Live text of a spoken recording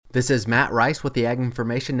This is Matt Rice with the Ag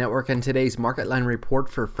Information Network and today's Market Line Report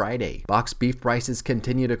for Friday. Box beef prices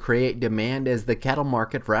continue to create demand as the cattle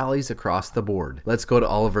market rallies across the board. Let's go to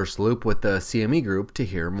Oliver Sloop with the CME Group to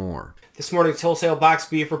hear more. This morning's wholesale box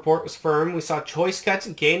beef report was firm. We saw choice cuts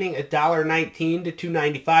gaining $1.19 to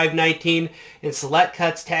 $295.19 and select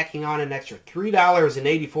cuts tacking on an extra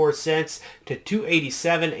 $3.84 to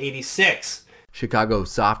 $287.86. Chicago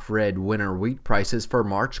soft red winter wheat prices for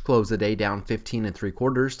March closed the day down 15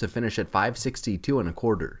 3/4 to finish at $562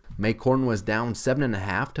 1/4. May corn was down 7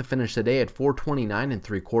 1/2 to finish the day at $429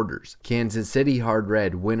 3/4. Kansas City hard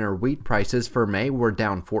red winter wheat prices for May were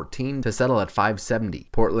down 14 to settle at $570.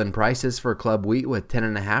 Portland prices for club wheat with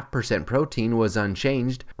 10.5% protein was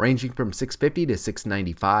unchanged, ranging from $650 to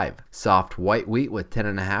 $695. Soft white wheat with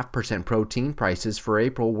 10.5% protein prices for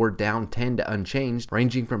April were down 10 to unchanged,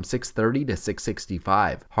 ranging from $630 to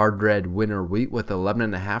 $665. Hard red winter wheat with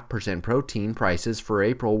 11.5% protein prices for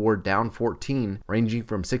April were down 14, ranging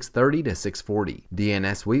from $630 to $640.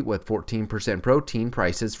 DNS wheat with 14% protein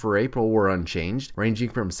prices for April were unchanged, ranging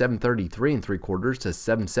from $733 3/4 to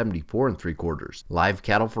 $774 3/4. Live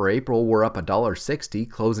cattle for April were up $1.60,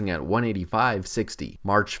 closing at $185.60.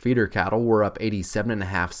 March feeder cattle were up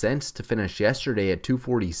 87.5 cents to finish yesterday at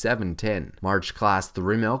 $247.10. March class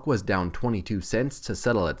 3 milk was down 22 cents to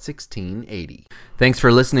settle at $16.80. Thanks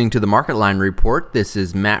for listening to the Market Line Report. This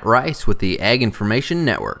is Matt Rice with the Ag Information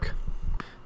Network.